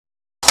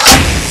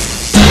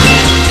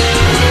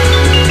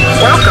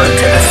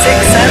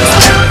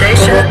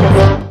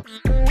Welcome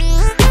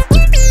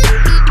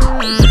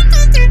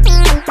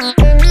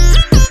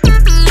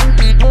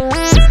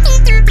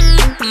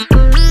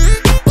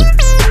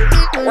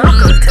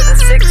to the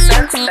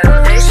Sixsense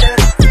Foundation.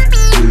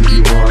 Do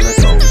you wanna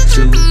go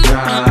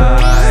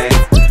tonight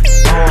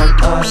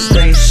on a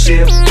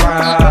spaceship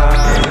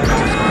ride?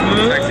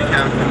 Sexy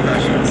cam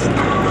confessions.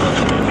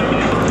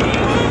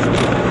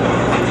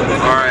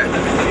 Alright.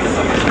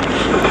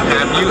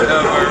 Have you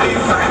ever...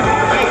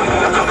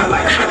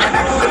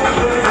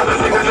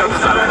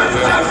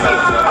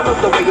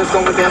 The way it's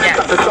going down,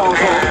 got the song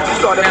on.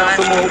 Started out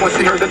some more once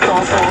she heard the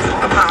song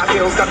on. High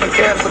heels got the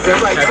calves up there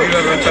like. Have you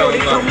ever felt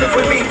love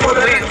before?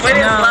 What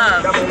is love?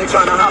 I'm only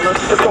trying to holler,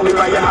 it's only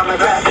right you holler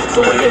back.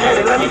 So when you're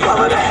headed, let me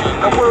follow that.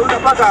 I'm word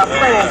up, I got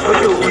plans for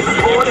you.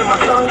 More than my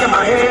tongue and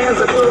my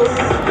hands are good.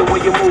 The way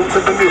you move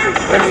to the music,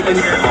 and making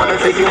you wanna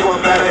take you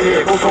up out of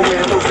here, go somewhere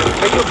new.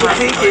 Make your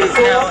boutique is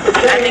off the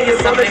I think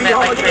it's something that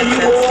like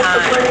transcends time.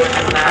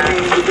 I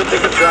mean, you can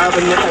take a drive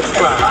in your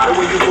extra. The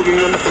way you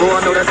boogie on the floor,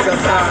 I know that's that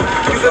time.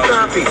 You can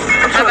timepiece.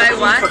 Have I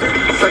what?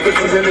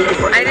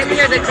 I didn't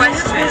hear the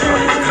question. Hey,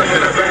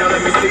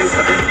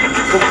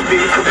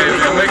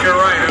 we'll make it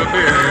right up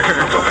here.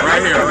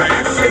 Right here, right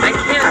here. I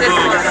can't this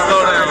one.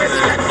 Slow down.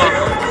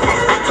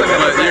 But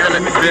you're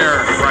gonna be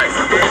there, right.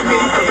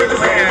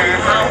 Where?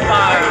 How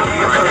far?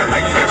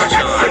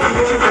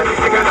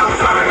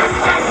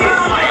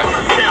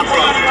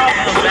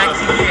 Back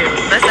to you.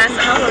 Let's ask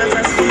how let's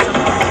ask you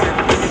something.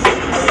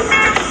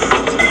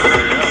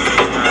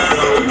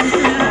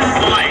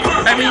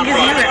 I mean, because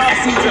you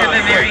seem to have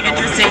a very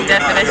interesting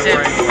definition.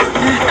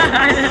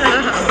 I don't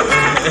know.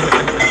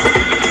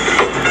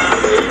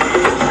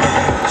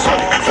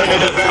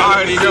 I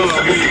already know.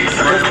 I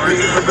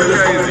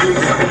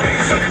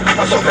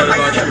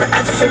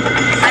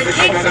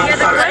can't hear the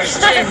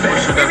question.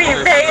 You mean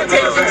pay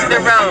attention to the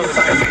road.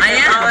 I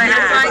am.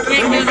 That's why I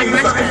can't hear the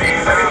question.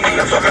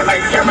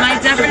 My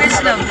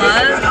definition of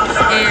love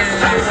is...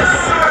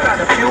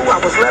 I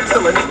was left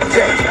till a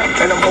day,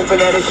 and I'm hoping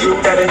that it's you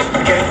that is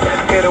again.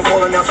 Get a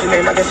wall announce your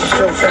name, I guess it's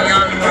showtime.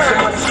 Beyond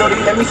words. Shorty,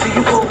 let me see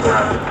you go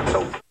down.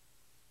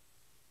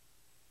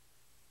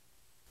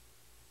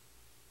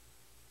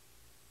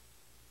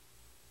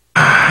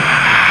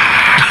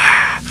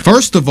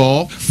 First of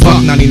all,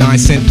 fuck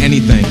 99-cent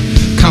anything.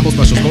 Combo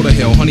specials, go to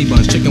hell, honey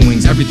buns, chicken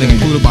wings, everything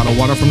included bottled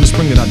water from the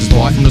spring that I just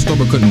bought from the store,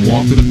 but couldn't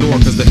walk through the door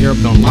cause the air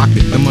done locked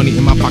it. The money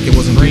in my pocket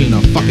wasn't green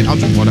enough. Fuck it, I'll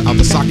drink water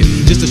out the socket.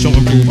 Just to show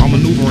and prove I'll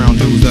maneuver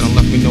around dudes that done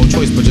left me no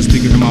choice but just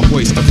speaking in my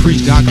voice. To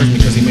preach, God cursed me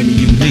cause he made me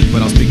unique,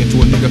 but I'm speaking to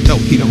a nigga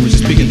felt he done reach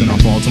the speaking, then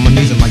I fall to my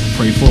knees and like to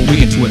pray for a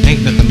week into it.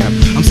 Ain't nothing left.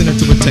 I'm sitting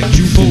to protect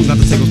you fools,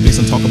 not to take up space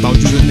and talk about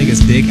you. The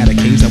niggas dig at a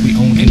cage that we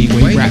own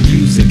anyway. Rap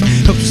music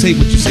help you say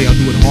what you say. I'll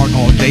do it hard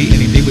all day,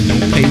 any day with no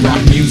pay.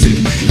 Rock music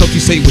help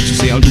you say what you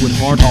say. I'll do it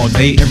hard all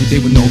day, every day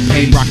with no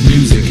pay. Rock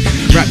music,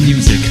 rap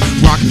music,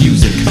 rock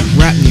music,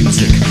 rap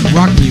music,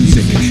 rock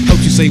music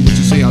help you say what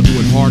you say. I'll do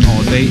it hard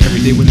all day,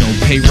 every day with no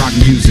pay. Rock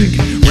music,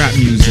 rap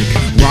music,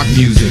 rock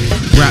music,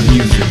 rap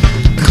music.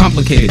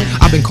 Complicated,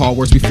 I've been called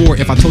worse before.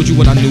 If I told you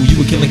what I knew, you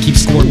would kill and keep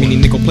score. Meaning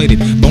nickel plated,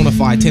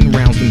 bonafide 10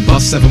 rounds, then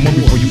bust 7 more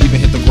before you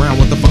even hit the ground.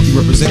 What the fuck you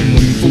representing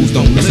when you fools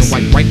don't listen?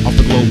 Wipe right off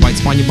the globe, whites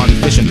find your body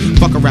fishing.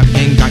 Fuck a rap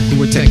gang, got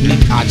through a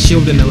technique. I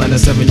chilled in Atlanta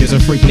 7 years, a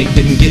freak Nick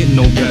didn't get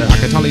no better. I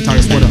could totally tie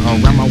a sweater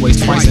around my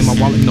waist twice, in my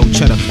wallet no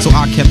cheddar. So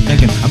I kept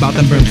thinking about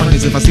them burn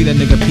furnace. If I see that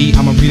nigga pee,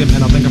 I'ma read him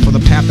and I'm thinking for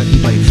the path that he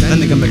played.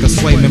 That nigga make a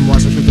sway,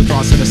 memorize the truth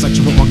across in a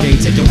sexual arcade.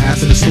 Take your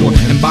ass to the store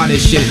and buy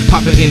this shit.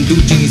 Pop it in, do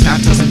genies,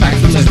 half toss and back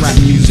from this rap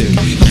music.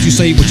 Helps you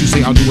say what you say,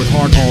 I'll do it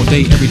hard all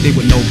day, every day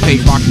with no pay.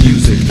 Rock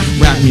music,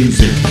 rap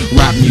music,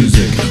 rap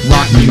music,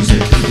 rock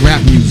music, rap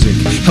music.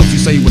 Helps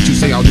you say what you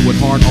say, I'll do it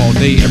hard all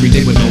day, every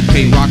day with no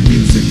pay. Rock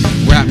music,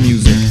 rap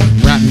music,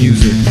 rap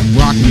music,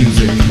 rock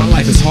music. My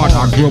life is hard,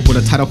 I grew up with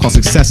a title called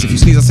success. If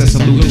you sneeze, I say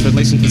salute,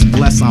 relation is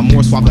blessed. I'm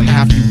more suave than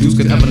half you dudes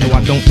could ever know.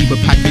 I don't eat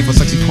but pack beef for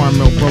sexy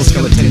caramel, bro,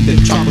 skeleton,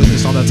 dip chocolate.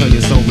 It's all I tell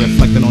you, so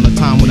reflecting on the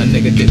time when a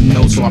nigga didn't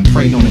know, so I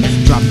prayed on it.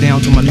 Drop down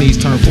to my knees,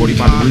 turn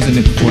 45 degrees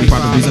and then 45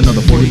 degrees,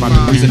 another 45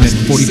 degrees and then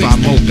 45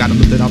 more. Gotta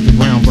lift it off the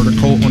ground,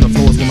 vertical on the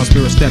floors where my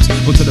spirit steps.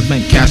 Go to the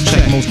bank, cash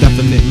check, most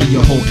definitely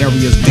your whole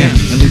area's damp.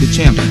 And lead the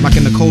champ, like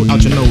in the cold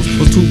out your nose.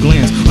 Those 2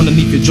 glands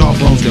underneath your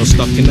jawbones, they'll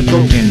stuck in the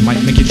throat and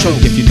might make you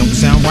choke if you don't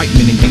sound right,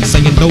 meaning ain't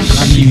saying dope.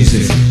 Rock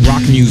music,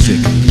 rock music,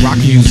 rock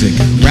music,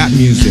 rap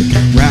music,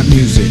 rap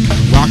music,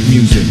 rock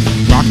music,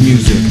 rock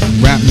music,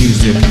 rap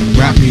music,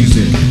 rap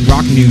music,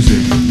 rock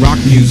music, rock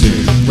music,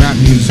 rap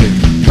music,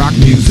 rock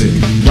music,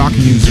 rock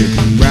music,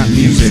 rap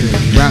music,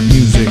 rap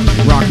music,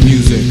 rock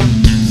music.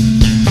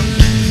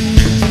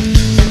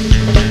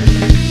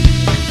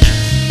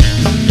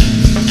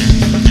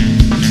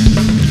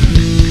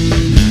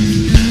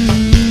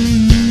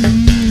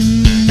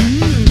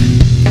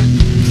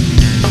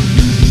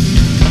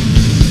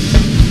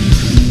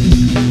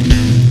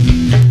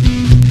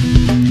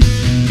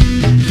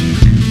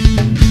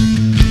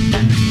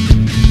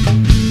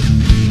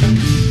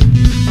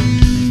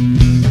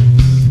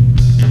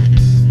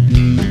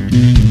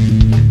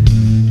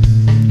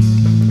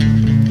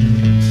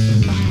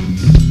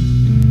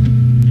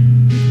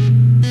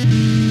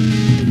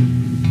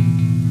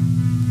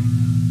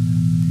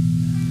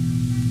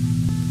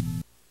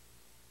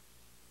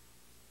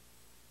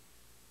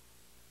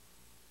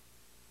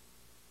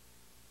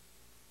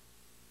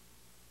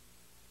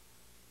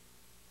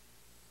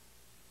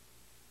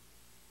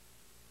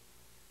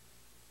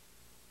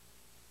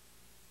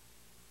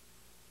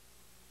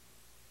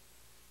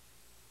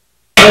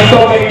 There's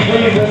so many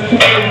reasons, too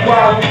many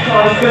wild, we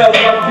trying to sell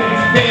drugs to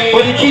these things.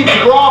 But he keeps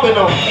robbing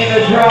them. In the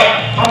drought,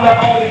 I'm the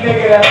only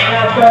nigga that's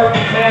not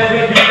thirsty. Man,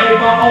 every day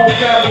my own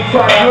family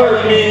try to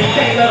hurt me.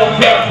 Can't let them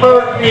just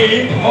hurt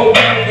me.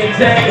 Okay,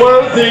 exactly.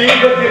 Worthy.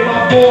 Look at my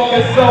form,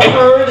 it's so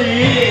hurty.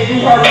 Yeah,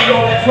 you heard me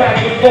on that track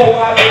before.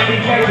 I did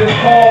these majors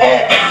call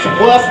X.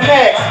 What's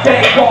next?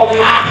 Stay calling,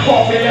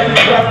 pumping every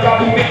breath, got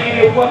moving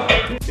in it. What's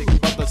Big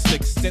brother,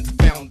 Sixsense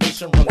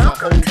Foundation runs the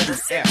whole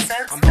US.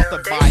 I'm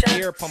about to buy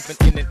air pumping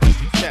in an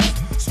empty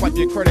chest. Swipe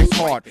your credit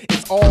card,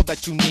 it's all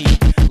that you need.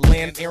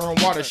 Land, air,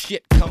 and water,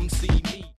 shit, come see me.